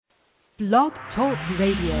Blog Talk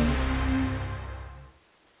Radio.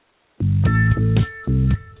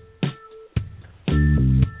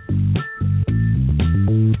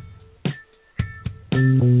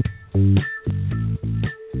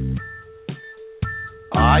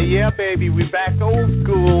 Yeah, baby, we back old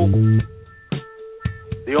school.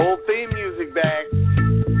 The old theme music back.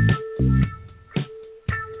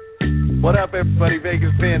 What up, everybody?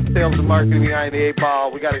 Vegas fans, sales and marketing behind the 8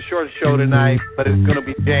 ball. We got a short show tonight, but it's gonna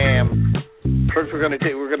be jam. First, we're gonna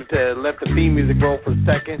let the theme music roll for a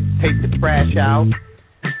second, take the trash out,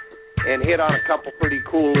 and hit on a couple pretty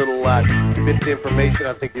cool little bits of information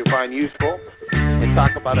I think you'll find useful, and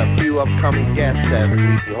talk about a few upcoming guests that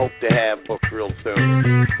we hope to have booked real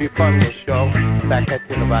soon. Be a fun little show. Back at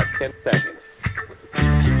you in about 10 seconds.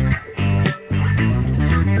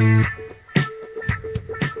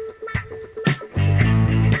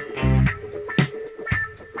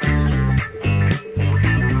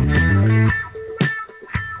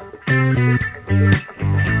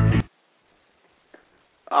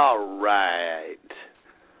 All right.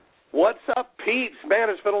 What's up, peeps? Man,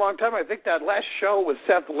 it's been a long time. I think that last show with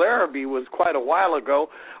Seth Larrabee was quite a while ago.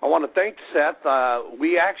 I want to thank Seth.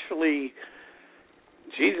 We actually,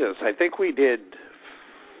 I think we did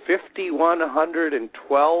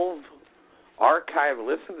 5,112 archive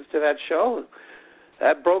listens to that show.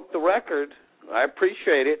 That broke the record. I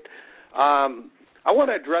appreciate it. I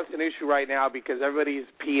want to address an issue right now because everybody's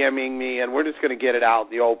PMing me, and we're just going to get it out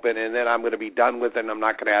in the open, and then I'm going to be done with it, and I'm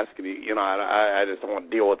not going to ask you, I just don't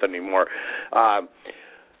want to deal with it anymore. I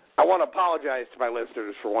want to apologize to my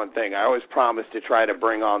listeners for one thing. I always promise to try to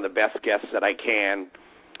bring on the best guests that I can,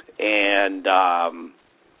 and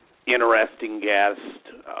interesting guests,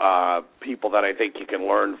 people that I think you can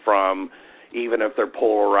learn from, even if they're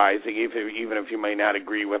polarizing, even if you may not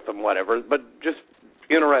agree with them, whatever, but just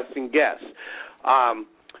interesting guests.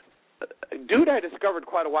 Dude I discovered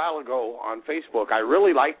quite a while ago on Facebook, I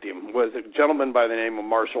really liked him, was a gentleman by the name of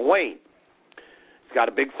Marshall Wayne. He's got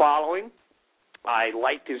a big following. I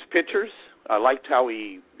liked his pictures. I liked how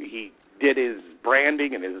he did his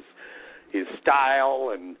branding and his style,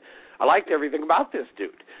 and I liked everything about this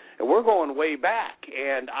dude. And we're going way back,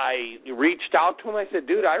 and I reached out to him. I said,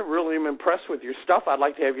 dude, I really am impressed with your stuff. I'd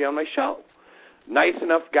like to have you on my show. Nice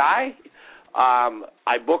enough guy.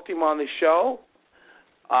 I booked him on the show.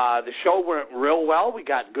 The show went real well. We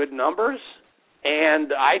got good numbers.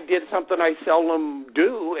 And I did something I seldom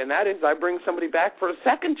do, and that is I bring somebody back for a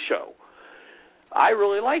second show. I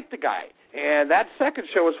really liked the guy. And that second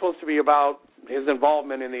show was supposed to be about his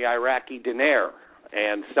involvement in the Iraqi dinar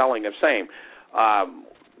and selling of same.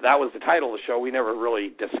 That was the title of the show. We never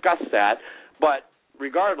really discussed that. But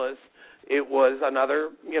regardless, it was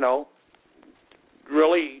another,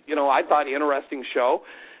 really, I thought interesting show.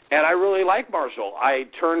 And I really like Marshall. I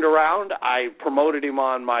turned around. I promoted him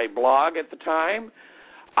on my blog at the time.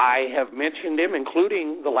 I have mentioned him,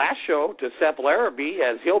 including the last show, to Seth Larrabee,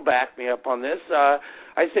 as he'll back me up on this. I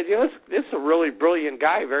said, this is a really brilliant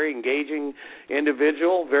guy, very engaging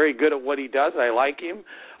individual, very good at what he does. I like him.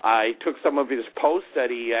 I took some of his posts that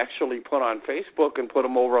he actually put on Facebook and put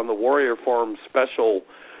them over on the Warrior Forum special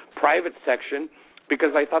private section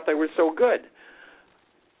because I thought they were so good.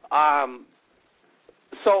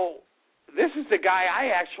 So this is the guy I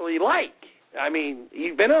actually like. I mean,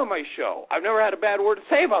 he's been on my show. I've never had a bad word to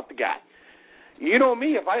say about the guy. You know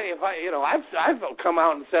me, I've come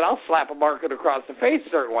out and said I'll slap a market across the face,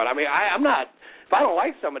 certain one. I mean, I'm not. If I don't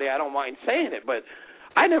like somebody, I don't mind saying it. But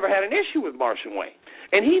I never had an issue with Marshall Wayne,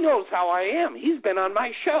 and he knows how I am. He's been on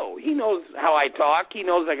my show. He knows how I talk. He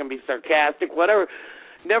knows I can be sarcastic, whatever.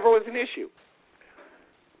 Never was an issue.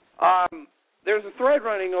 There's a thread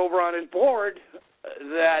running over on his board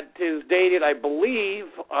that is dated, I believe,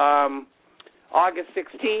 August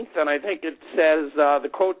 16th, and I think it says the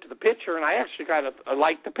quote to the picture, and I actually kind of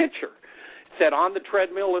like the picture. It said, on the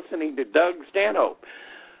treadmill listening to Doug Stanhope.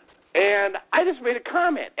 And I just made a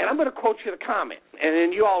comment, and I'm going to quote you the comment, and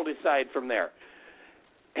then you all decide from there.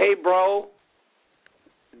 Hey, bro,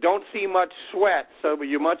 don't see much sweat, so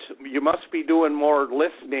you must be doing more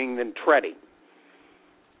listening than treading.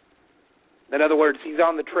 In other words, he's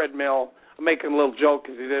on the treadmill. I'm making a little joke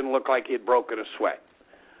because he didn't look like he had broken a sweat.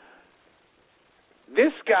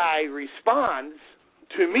 This guy responds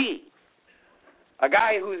to me, a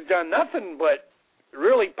guy who's done nothing but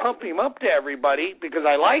really pump him up to everybody because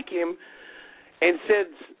I like him, and says,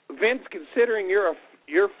 Vince, considering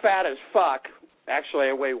you're fat as fuck, actually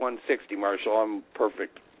I weigh 160, Marshall, I'm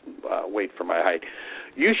perfect weight for my height,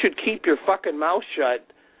 you should keep your fucking mouth shut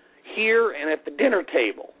here and at the dinner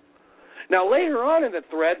table. Now, later on in the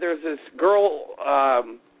thread, there's this girl,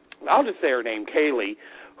 I'll just say her name, Kaylee,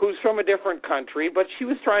 who's from a different country, but she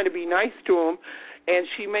was trying to be nice to him, and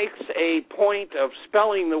she makes a point of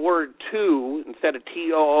spelling the word to instead of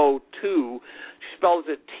T-O-O, to. She spells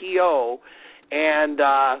it T-O,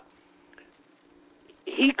 and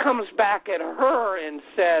he comes back at her and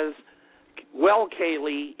says, well,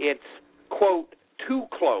 Kaylee, it's, quote, too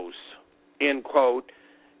close, end quote,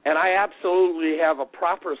 and I absolutely have a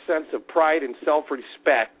proper sense of pride and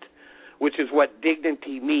self-respect, which is what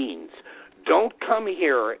dignity means. Don't come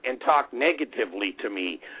here and talk negatively to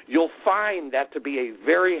me. You'll find that to be a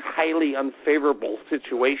very highly unfavorable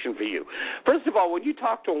situation for you. First of all, when you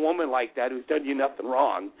talk to a woman like that who's done you nothing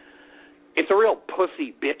wrong, it's a real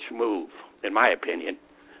pussy bitch move, in my opinion.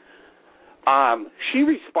 She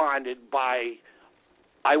responded by,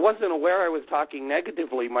 I wasn't aware I was talking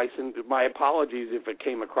negatively. My apologies if it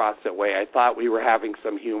came across that way. I thought we were having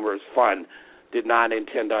some humorous fun. Did not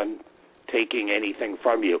intend on taking anything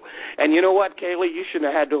from you. And you know what, Kaylee? You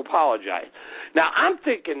shouldn't have had to apologize. Now, I'm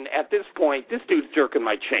thinking at this point, this dude's jerking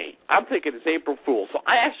my chain. I'm thinking it's April Fool's. So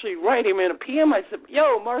I actually write him in a PM. I said,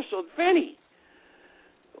 yo, Marshall, it's Vinny.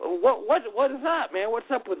 What is up, man? What's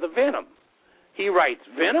up with the venom? He writes,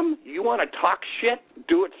 Venom, you want to talk shit?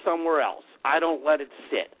 Do it somewhere else. I don't let it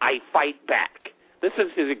sit. I fight back. This is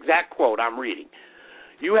his exact quote I'm reading.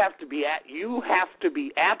 You have to be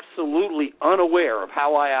absolutely unaware of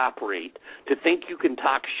how I operate to think you can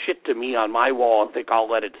talk shit to me on my wall and think I'll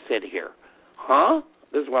let it sit here. Huh?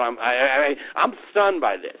 This is what I'm stunned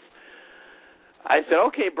by this. I said,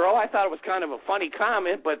 okay, bro, I thought it was kind of a funny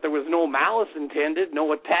comment, but there was no malice intended,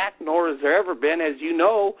 no attack, nor has there ever been. As you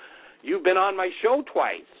know, you've been on my show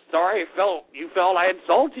twice. Sorry, you felt I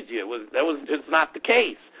insulted you. That was just not the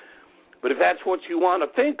case. But if that's what you want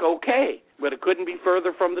to think, okay. But it couldn't be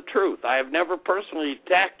further from the truth. I have never personally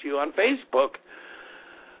attacked you on Facebook.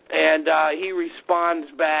 And he responds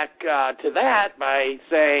back to that by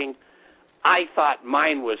saying, I thought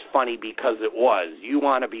mine was funny because it was. You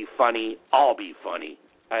want to be funny, I'll be funny.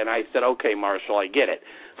 And I said, okay, Marshall, I get it.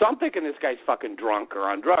 So I'm thinking this guy's fucking drunk or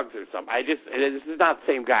on drugs or something. This is not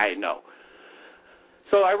the same guy I know.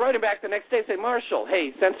 So I write him back the next day and say, Marshall, hey,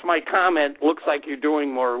 since my comment looks like you're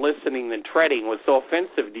doing more listening than treading was so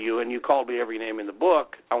offensive to you and you called me every name in the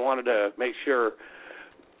book, I wanted to make sure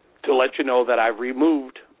to let you know that I've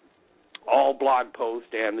removed all blog posts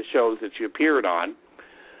and the shows that you appeared on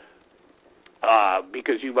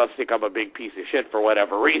because you must think I'm a big piece of shit for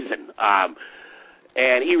whatever reason.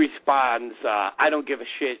 And he responds, I don't give a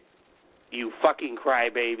shit, you fucking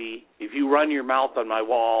crybaby. If you run your mouth on my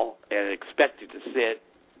wall and expect it to sit,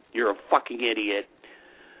 you're a fucking idiot.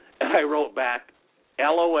 And I wrote back,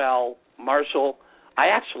 LOL, Marshall, I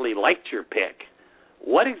actually liked your pick.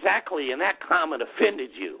 What exactly in that comment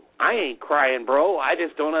offended you? I ain't crying, bro. I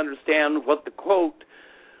just don't understand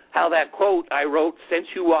how that quote I wrote sent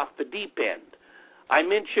you off the deep end. I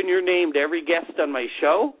mention your name to every guest on my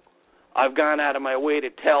show. I've gone out of my way to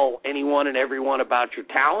tell anyone and everyone about your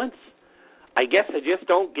talents. I guess I just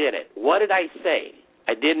don't get it. What did I say?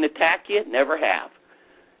 I didn't attack you, never have.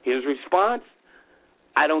 His response,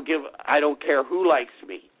 I don't care who likes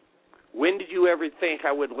me. When did you ever think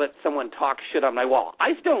I would let someone talk shit on my wall? I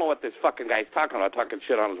still know what this fucking guy's talking about, talking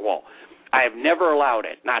shit on his wall. I have never allowed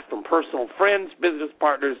it, not from personal friends, business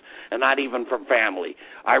partners, and not even from family.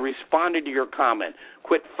 I responded to your comment.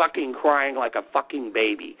 Quit fucking crying like a fucking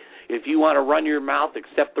baby. If you want to run your mouth,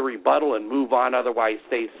 accept the rebuttal and move on, otherwise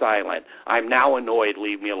stay silent. I'm now annoyed.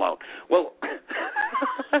 Leave me alone. Well,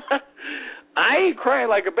 I ain't crying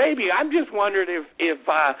like a baby. I'm just wondering if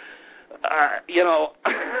I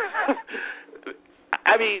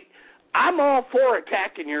mean, I'm all for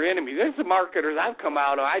attacking your enemies. There's some marketers I've come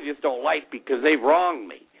out of I just don't like because they've wronged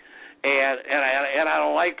me, and I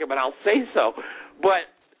don't like them, and I'll say so. But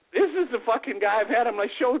this is the fucking guy I've had on my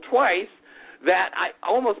show twice that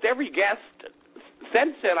almost every guest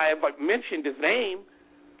since then I have mentioned his name.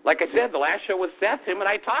 Like I said, the last show was Seth, him, and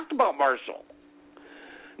I talked about Marshall.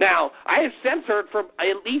 Now, I have since heard from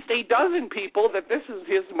at least a dozen people that this is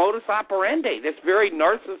his modus operandi, this very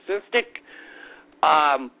narcissistic,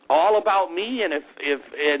 all about me, and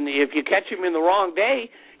if you catch him in the wrong day,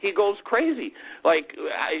 he goes crazy. Like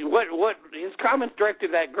what his comments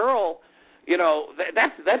directed at that girl,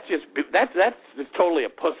 that's just totally a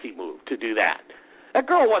pussy move to do that. That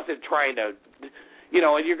girl wasn't trying to,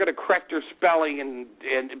 and you're going to correct her spelling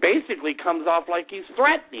and basically comes off like he's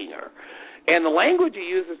threatening her. And the language he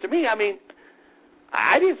uses to me, I mean,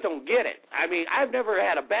 I just don't get it. I mean, I've never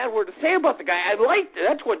had a bad word to say about the guy. I liked it.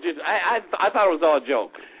 That's what I thought it was all a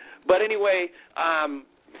joke. But anyway,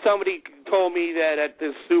 somebody told me that at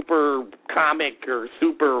this super comic or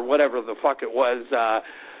super whatever the fuck it was,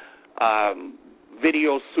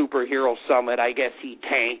 Video Superhero Summit, I guess he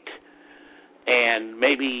tanked, and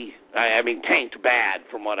maybe, I mean, tanked bad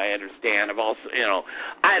from what I understand. I've also,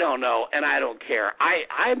 I don't know, and I don't care.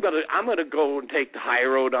 I'm gonna go and take the high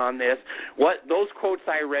road on this. Those quotes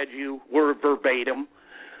I read you were verbatim.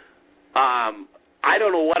 I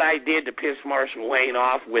don't know what I did to piss Marshall Wayne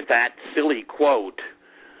off with that silly quote,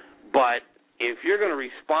 but if you're going to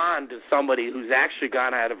respond to somebody who's actually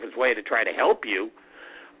gone out of his way to try to help you,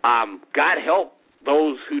 God help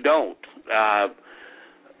those who don't. I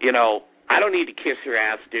don't need to kiss your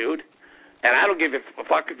ass, dude, and I don't give a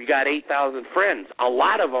fuck if you got 8,000 friends. A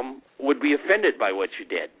lot of them would be offended by what you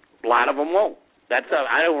did. A lot of them won't.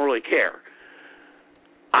 I don't really care.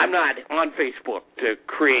 I'm not on Facebook to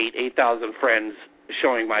create 8,000 friends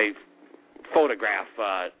showing my photograph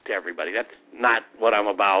to everybody. That's not what I'm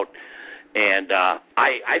about. And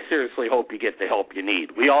I seriously hope you get the help you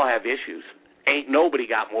need. We all have issues. Ain't nobody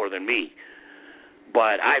got more than me.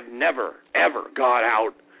 But I've never, ever gone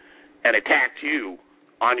out and attacked you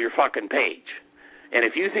on your fucking page. And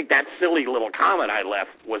if you think that silly little comment I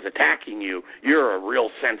left was attacking you, you're a real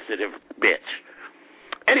sensitive bitch.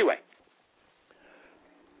 Anyway,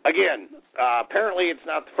 again, apparently it's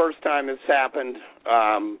not the first time this happened.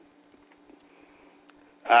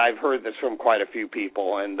 I've heard this from quite a few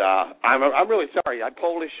people, and I'm really sorry. I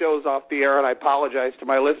pulled his shows off the air, and I apologize to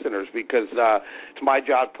my listeners because it's my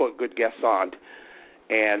job to put good guests on.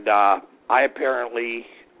 And I apparently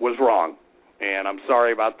was wrong, and I'm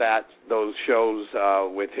sorry about that. Those shows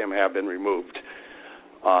with him have been removed.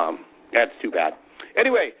 That's too bad.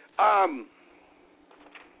 Anyway,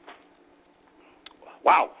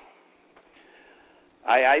 wow.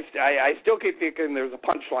 I still keep thinking there's a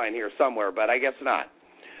punchline here somewhere, but I guess not.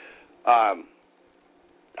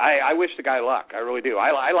 I wish the guy luck. I really do.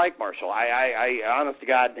 I like Marshall. I honest to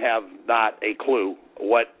God, have not a clue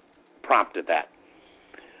what prompted that.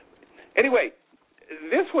 Anyway,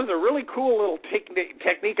 this was a really cool little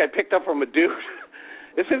technique I picked up from a dude.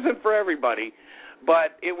 This isn't for everybody,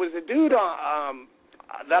 but it was a dude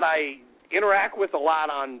that I interact with a lot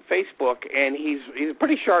on Facebook, and he's a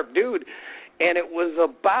pretty sharp dude. And it was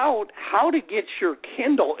about how to get your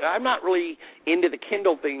Kindle. I'm not really into the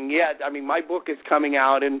Kindle thing yet. I mean, my book is coming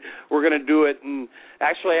out, and we're going to do it. And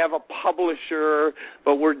actually, I have a publisher,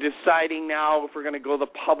 but we're deciding now if we're going to go the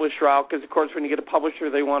publish route because, of course, when you get a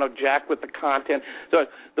publisher, they want to jack with the content. So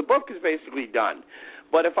the book is basically done.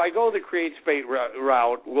 But if I go the Create Space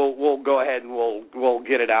route, we'll go ahead and we'll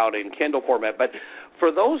get it out in Kindle format. But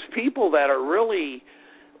for those people that are really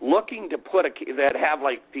looking to that have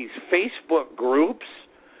like these Facebook groups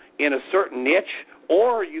in a certain niche,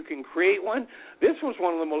 or you can create one. This was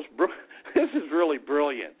one of the most. This is really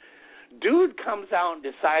brilliant. Dude comes out and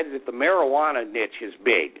decides that the marijuana niche is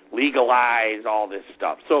big, legalize all this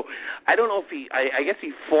stuff. So I don't know if I guess he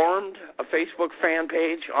formed a Facebook fan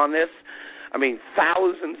page on this. I mean,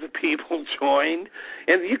 thousands of people joined,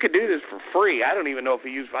 and you could do this for free. I don't even know if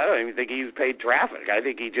I don't even think he used paid traffic. I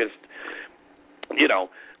think he just,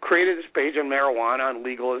 created this page on marijuana and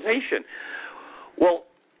legalization. Well,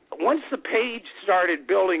 once the page started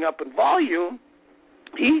building up in volume,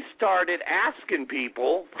 he started asking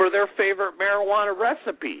people for their favorite marijuana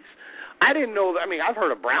recipes. I didn't know that. I mean, I've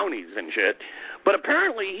heard of brownies and shit, but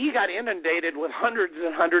apparently he got inundated with hundreds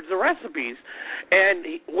and hundreds of recipes,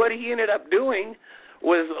 and what he ended up doing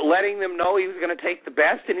was letting them know he was going to take the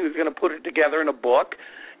best and he was going to put it together in a book,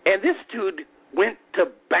 and this dude went to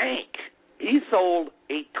bank. He sold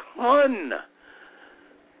a ton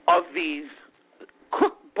of these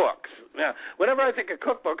cookbooks. Now, whenever I think of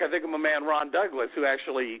cookbook, I think of my man Ron Douglas, who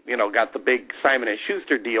actually, got the big Simon &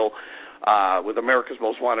 Schuster deal with America's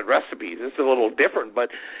Most Wanted Recipes. This is a little different, but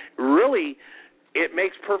really it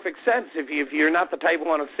makes perfect sense. If you're not the type who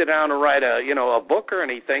want to sit down and write a book or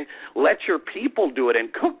anything, let your people do it. And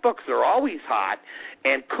cookbooks are always hot,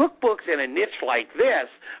 and cookbooks in a niche like this,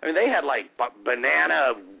 I mean, they had like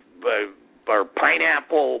banana or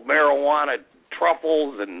pineapple, marijuana,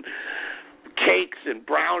 truffles, and cakes and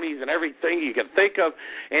brownies and everything you can think of,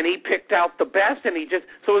 and he picked out the best, and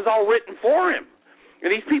so it was all written for him.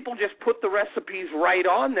 And these people just put the recipes right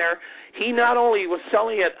on there. He not only was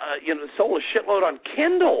selling it, sold a shitload on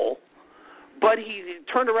Kindle, but he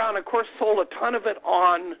turned around and, of course, sold a ton of it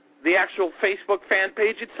on the actual Facebook fan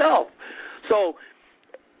page itself. So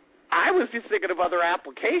I was just thinking of other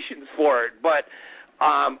applications for it, but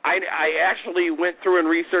I actually went through and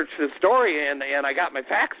researched the story, and I got my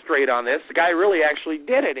facts straight on this. The guy really actually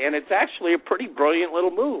did it, and it's actually a pretty brilliant little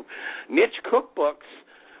move. Niche cookbooks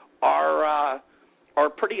are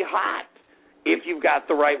pretty hot, if you've got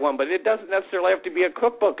the right one. But it doesn't necessarily have to be a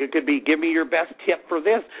cookbook. It could be, give me your best tip for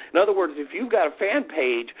this. In other words, if you've got a fan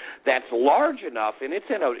page that's large enough and it's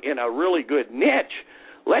in a really good niche,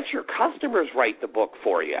 let your customers write the book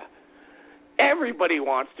for you. Everybody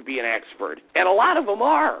wants to be an expert, and a lot of them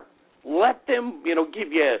are. Let them,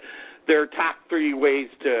 give you their top 3 ways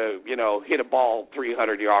to, hit a ball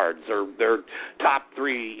 300 yards, or their top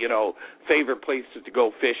 3, favorite places to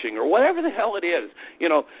go fishing, or whatever the hell it is.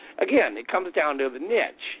 Again, it comes down to the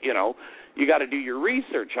niche. You got to do your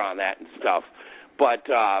research on that and stuff. But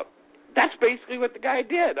that's basically what the guy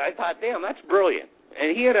did. I thought, damn, that's brilliant.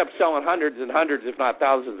 And he ended up selling hundreds and hundreds, if not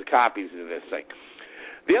thousands, of copies of this thing.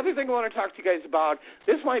 The other thing I want to talk to you guys about,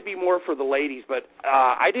 this might be more for the ladies, but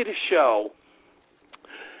I did a show,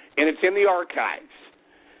 and it's in the archives.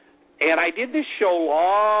 And I did this show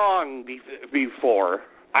long before.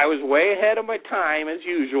 I was way ahead of my time, as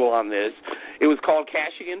usual, on this. It was called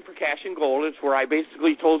Cashing In for Cash and Gold. It's where I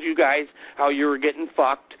basically told you guys how you were getting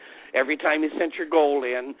fucked every time you sent your gold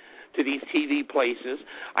in to these TV places.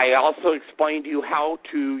 I also explained to you how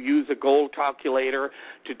to use a gold calculator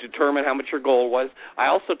to determine how much your gold was. I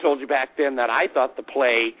also told you back then that I thought the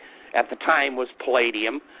play at the time was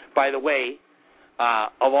palladium. By the way,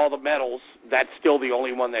 of all the metals, that's still the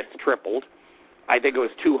only one that's tripled. I think it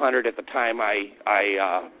was 200 at the time I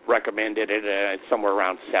recommended it. It's somewhere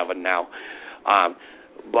around 7 now.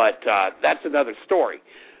 But that's another story.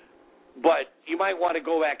 But you might want to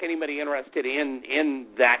go back, anybody interested in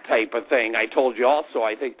that type of thing. I told you also,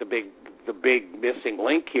 I think the big missing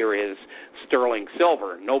link here is sterling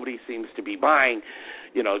silver. Nobody seems to be buying.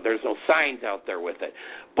 There's no signs out there with it.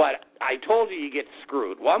 But I told you get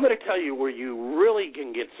screwed. Well, I'm going to tell you where you really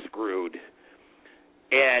can get screwed.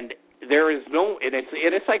 And there is no, and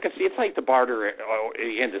it's like the barter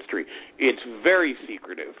industry. It's very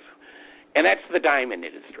secretive. And that's the diamond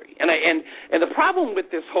industry. And the problem with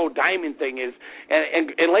this whole diamond thing is,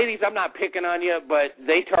 and ladies, I'm not picking on you, but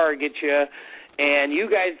they target you, and you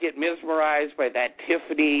guys get mesmerized by that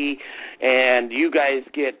Tiffany, and you guys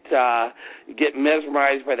get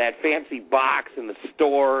mesmerized by that fancy box in the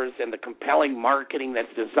stores and the compelling marketing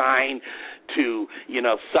that's designed to,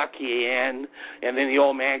 suck you in, and then the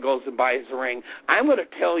old man goes and buys the ring. I'm going to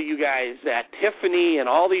tell you guys that Tiffany and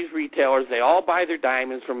all these retailers, they all buy their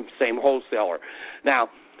diamonds from the same wholesaler. Now,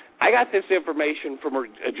 I got this information from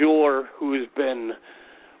a jeweler who has been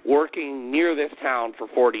working near this town for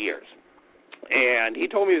 40 years. And he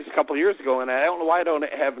told me this a couple of years ago, and I don't know why I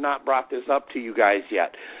have not brought this up to you guys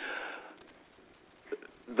yet.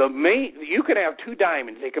 You can have 2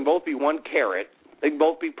 diamonds. They can both be 1 carat. They can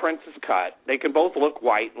both be princess cut. They can both look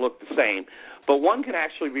white and look the same. But one can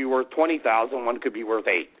actually be worth $20,000. One could be worth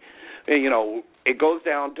 $8,000. And, it goes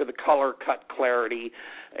down to the color, cut clarity,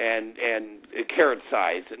 and carat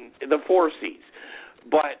size, and the 4 C's.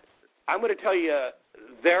 But I'm going to tell you,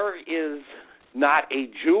 there is not a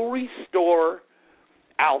jewelry store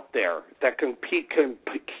out there that can compete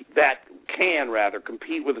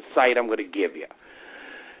with the site I'm going to give you.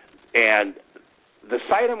 And the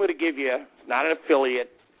site I'm going to give you, not an affiliate,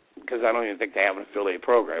 because I don't even think they have an affiliate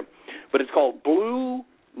program, but it's called Blue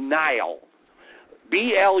Nile,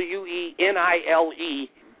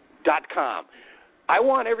 BLUENILE.com. I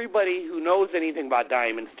want everybody who knows anything about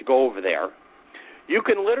diamonds to go over there. You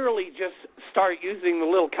can literally just start using the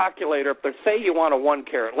little calculator. But say you want a 1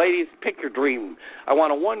 carat. Ladies, pick your dream. I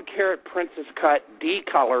want a 1 carat princess cut D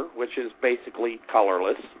color, which is basically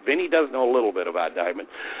colorless. Vinny does know a little bit about diamond.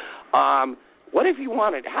 What if you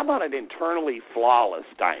wanted, how about an internally flawless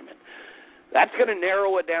diamond? That's going to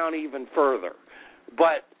narrow it down even further.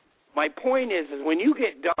 But my point is when you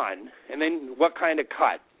get done, and then what kind of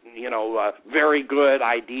cut? Very good,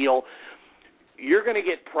 ideal. You're going to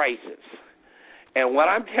get prices. And what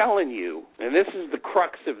I'm telling you, and this is the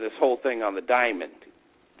crux of this whole thing on the diamond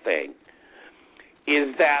thing,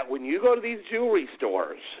 is that when you go to these jewelry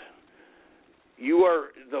stores,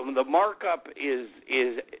 the markup is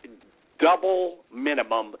double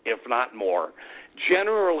minimum, if not more.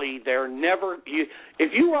 Generally, they're never.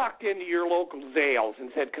 If you walked into your local Zales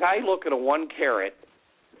and said, "Could I look at a 1 carat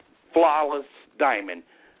flawless diamond?"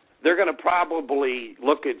 they're going to probably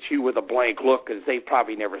look at you with a blank look because they've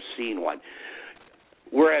probably never seen one.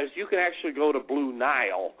 Whereas you can actually go to Blue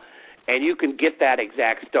Nile and you can get that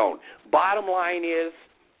exact stone. Bottom line is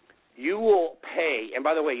you will pay, and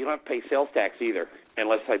by the way, you don't have to pay sales tax either,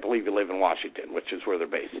 unless I believe you live in Washington, which is where they're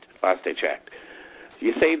based, last I checked.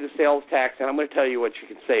 You save the sales tax, and I'm going to tell you what you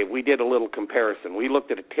can save. We did a little comparison. We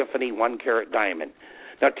looked at a Tiffany 1 carat diamond.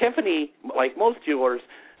 Now, Tiffany, like most jewelers,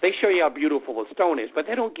 they show you how beautiful the stone is, but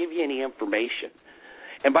they don't give you any information.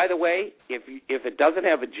 And by the way, if it doesn't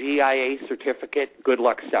have a GIA certificate, good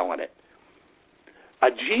luck selling it. A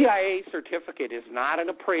GIA certificate is not an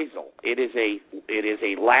appraisal. It is a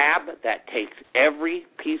lab that takes every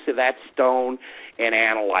piece of that stone and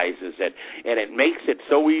analyzes it. And it makes it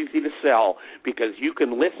so easy to sell because you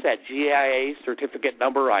can list that GIA certificate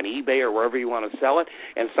number on eBay or wherever you want to sell it,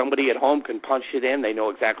 and somebody at home can punch it in. They know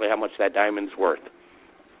exactly how much that diamond's worth.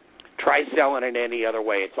 Try selling it any other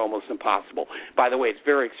way. It's almost impossible. By the way, it's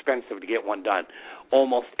very expensive to get one done.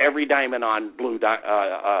 Almost every diamond on Blue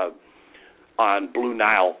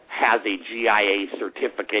Nile has a GIA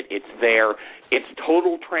certificate. It's there. It's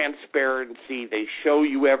total transparency. They show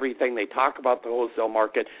you everything. They talk about the wholesale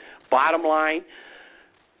market. Bottom line,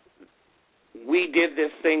 we did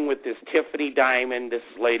this thing with this Tiffany diamond. This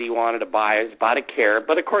lady wanted to buy it. It's about a carat,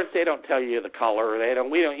 but of course they don't tell you the color.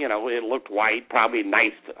 It looked white, probably a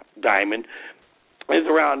nice diamond. It's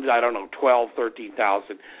around 12,000,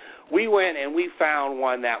 13,000. We went and we found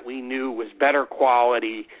one that we knew was better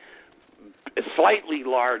quality, slightly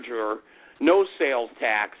larger, no sales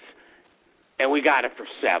tax, and we got it for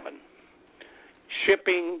 $7,000.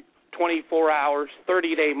 Shipping, 24 hours,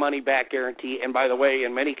 30-day money-back guarantee, and by the way,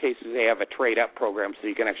 in many cases they have a trade-up program so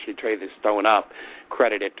you can actually trade this stone up,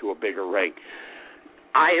 credit it to a bigger ring.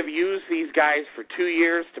 I have used these guys for 2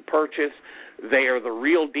 years to purchase. They are the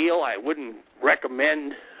real deal. I wouldn't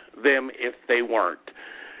recommend them if they weren't.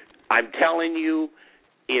 I'm telling you,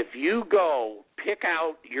 if you go pick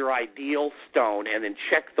out your ideal stone and then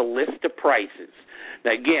check the list of prices.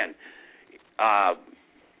 Now, again,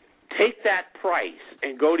 take that price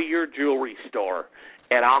and go to your jewelry store,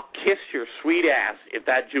 and I'll kiss your sweet ass if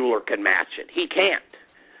that jeweler can match it. He can't.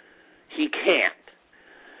 He can't.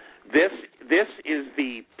 This is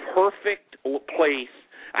the perfect place.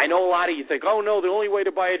 I know a lot of you think, oh, no, the only way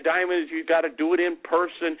to buy a diamond is you've got to do it in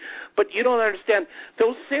person. But you don't understand.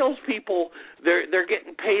 Those salespeople, they're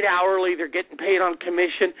getting paid hourly. They're getting paid on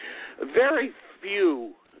commission. Very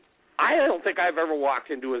few. I don't think I've ever walked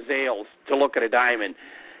into a Zales to look at a diamond.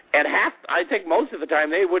 And I think most of the time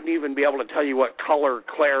they wouldn't even be able to tell you what color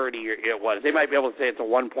clarity it was. They might be able to say it's a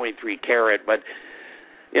 1.3 carat, but,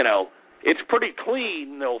 it's pretty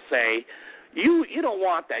clean, they'll say. You don't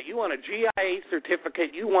want that. You want a GIA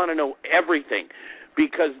certificate. You want to know everything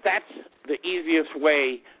because that's the easiest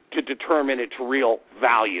way to determine its real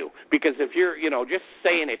value. Because if you're, just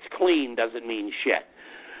saying it's clean doesn't mean shit.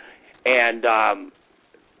 And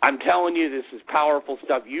I'm telling you, this is powerful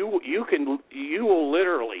stuff. You will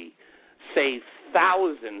literally save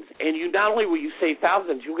thousands, and not only will you save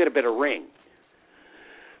thousands, you'll get a better ring.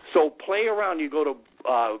 So play around. You go to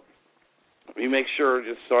let me make sure,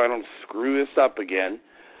 just so I don't screw this up again,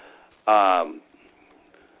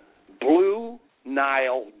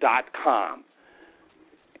 BlueNile.com.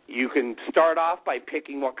 You can start off by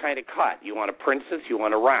picking what kind of cut. You want a princess, you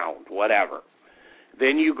want a round, whatever.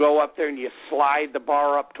 Then you go up there and you slide the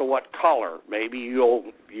bar up to what color. Maybe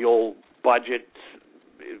you'll budget,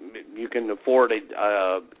 you can afford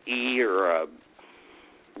a E or a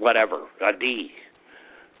whatever, a D.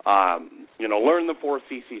 Learn the 4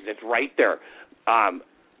 cc's. It's right there.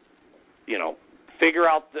 Figure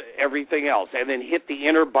out everything else, and then hit the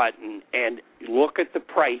enter button and look at the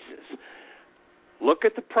prices. Look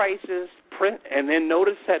at the prices, print, and then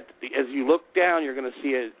notice that as you look down, you're going to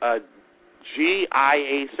see a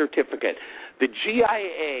GIA certificate. The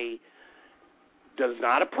GIA does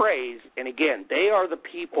not appraise, and again, they are the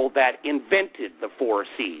people that invented the 4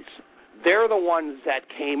 C's. They're the ones that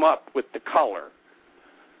came up with the color,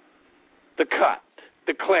 the cut,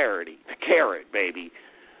 the clarity, the carat, baby.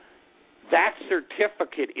 That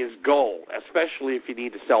certificate is gold, especially if you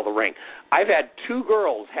need to sell the ring. I've had 2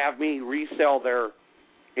 girls have me resell their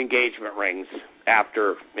engagement rings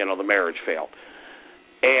after, the marriage failed.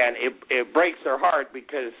 And it breaks their heart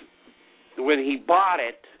because when he bought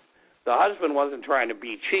it, the husband wasn't trying to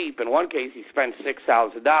be cheap. In one case, he spent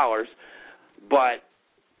 $6,000, but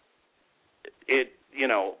it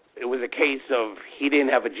was a case of he didn't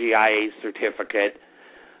have a GIA certificate.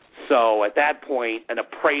 So at that point, an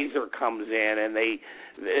appraiser comes in, and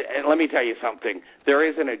let me tell you something. There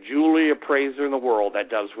isn't a jewelry appraiser in the world that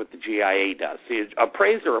does what the GIA does. See,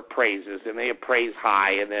 appraiser appraises, and they appraise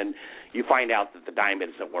high, and then you find out that the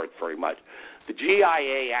diamond isn't worth very much. The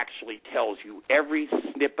GIA actually tells you every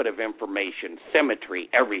snippet of information, symmetry,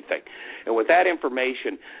 everything. And with that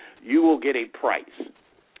information, you will get a price.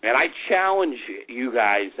 And I challenge you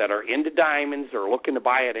guys that are into diamonds or looking to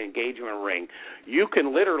buy an engagement ring, you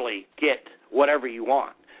can literally get whatever you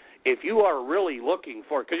want. if you are really looking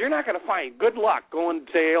for, because you're not going to find, good luck going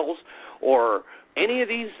to sales or any of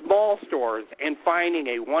these mall stores and finding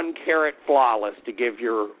a 1-carat flawless to give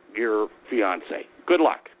your fiance. Good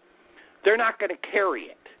luck. They're not going to carry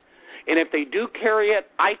it. And if they do carry it,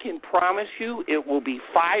 I can promise you it will be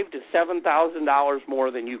 $5,000 to $7,000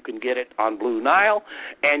 more than you can get it on Blue Nile,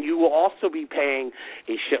 and you will also be paying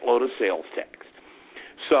a shitload of sales tax.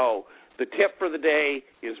 So the tip for the day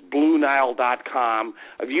is BlueNile.com.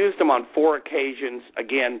 I've used them on 4 occasions.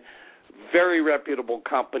 Again, very reputable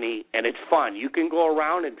company, and it's fun. You can go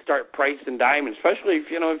around and start pricing diamonds, especially if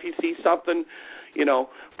you see something,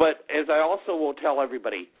 But as I also will tell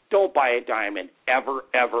everybody, don't buy a diamond ever,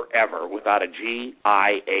 ever, ever without a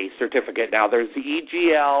GIA certificate. Now, there's the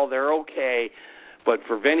EGL. They're okay. But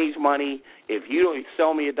for Vinny's money, if you don't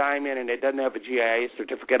sell me a diamond and it doesn't have a GIA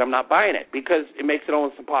certificate, I'm not buying it because it makes it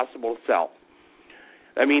almost impossible to sell.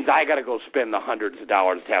 That means I got to go spend the hundreds of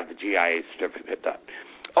dollars to have the GIA certificate done.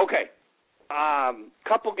 Okay.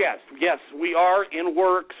 Couple guests. Yes, we are in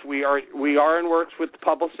works. We are in works with the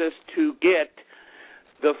publicist to get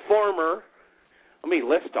the former, let me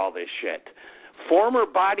list all this shit, former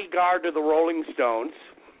bodyguard to the Rolling Stones,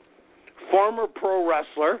 former pro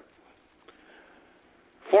wrestler,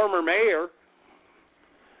 former mayor,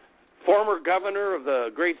 former governor of the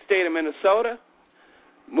great state of Minnesota,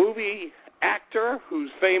 movie actor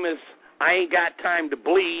whose famous I Ain't Got Time to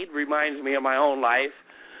Bleed reminds me of my own life,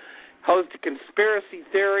 host of Conspiracy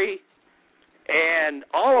Theory, and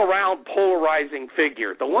all-around polarizing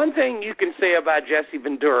figure. The one thing you can say about Jesse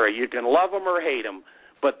Ventura, you can love him or hate him,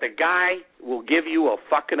 but the guy will give you a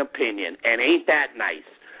fucking opinion, and ain't that nice,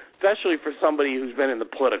 especially for somebody who's been in the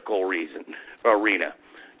political arena.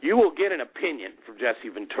 You will get an opinion from Jesse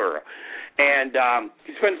Ventura. And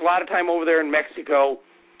he spends a lot of time over there in Mexico.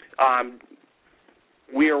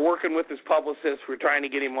 We are working with his publicist. We're trying to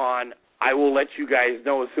get him on. I will let you guys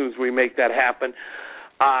know as soon as we make that happen.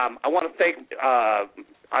 I want to thank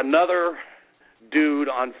another dude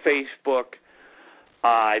on Facebook.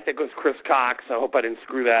 I think it was Chris Cox. I hope I didn't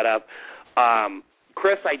screw that up.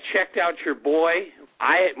 Chris, I checked out your boy.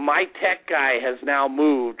 My tech guy has now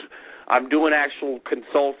moved. I'm doing actual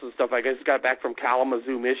consults and stuff. I just got back from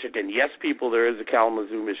Kalamazoo, Michigan. Yes, people, there is a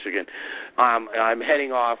Kalamazoo, Michigan. I'm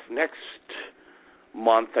heading off next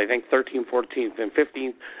month, I think 13th, 14th, and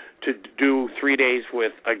 15th, to do 3 days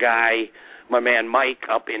with a guy, my man Mike,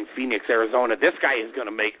 up in Phoenix, Arizona. This guy is going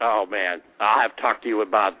to make, oh, man, I'll have to talk to you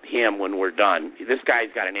about him when we're done. This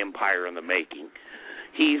guy's got an empire in the making.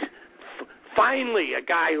 He's finally a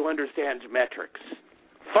guy who understands metrics.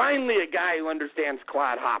 Finally a guy who understands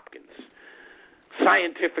Claude Hopkins.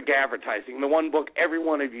 Scientific advertising, the one book every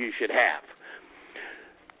one of you should have.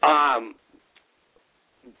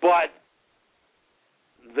 But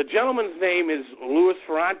the gentleman's name is Louis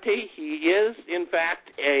Ferrante. He is, in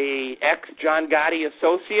fact, a ex-John Gotti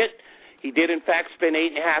associate. He did, in fact, spend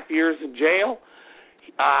 8.5 years in jail.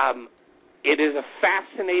 It is a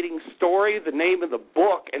fascinating story. The name of the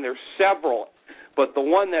book, and there's several, but the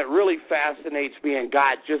one that really fascinates me and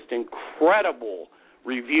got just incredible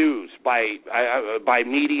reviews by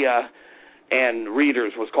media and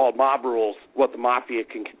readers was called Mob Rules, What the Mafia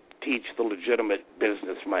Can Teach the Legitimate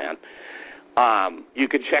Businessman. You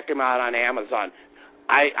can check him out on Amazon.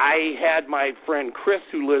 I had my friend Chris,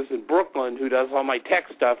 who lives in Brooklyn, who does all my tech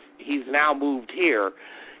stuff. He's now moved here.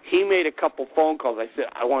 He made a couple phone calls. I said,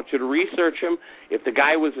 I want you to research him. If the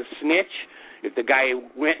guy was a snitch, if the guy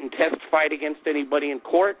went and testified against anybody in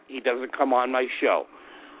court, he doesn't come on my show.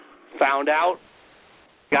 Found out,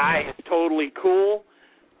 guy is totally cool,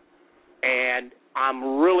 and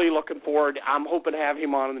I'm really looking forward. I'm hoping to have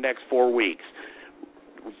him on in the next 4 weeks.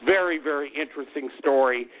 Very, very interesting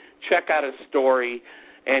story. Check out his story.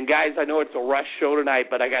 And, guys, I know it's a rush show tonight,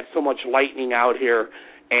 but I got so much lightning out here,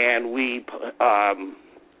 and we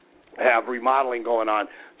have remodeling going on,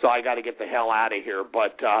 so I got to get the hell out of here.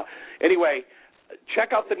 But anyway, check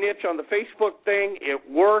out the niche on the Facebook thing. It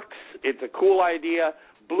works. It's a cool idea.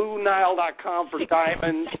 BlueNile.com for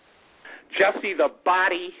diamonds. Jesse the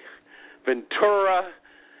Body Ventura.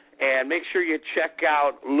 And make sure you check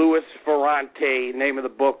out Louis Ferrante, name of the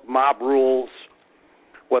book, Mob Rules,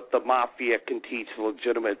 What the Mafia Can Teach the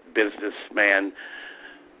Legitimate Businessman.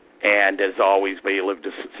 And as always, may you live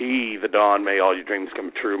to see the dawn. May all your dreams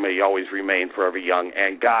come true. May you always remain forever young.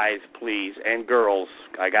 And guys, please, and girls,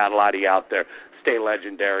 I got a lot of you out there. Stay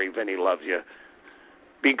legendary. Vinny loves you.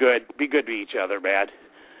 Be good. Be good to each other, man.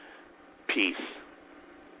 Peace.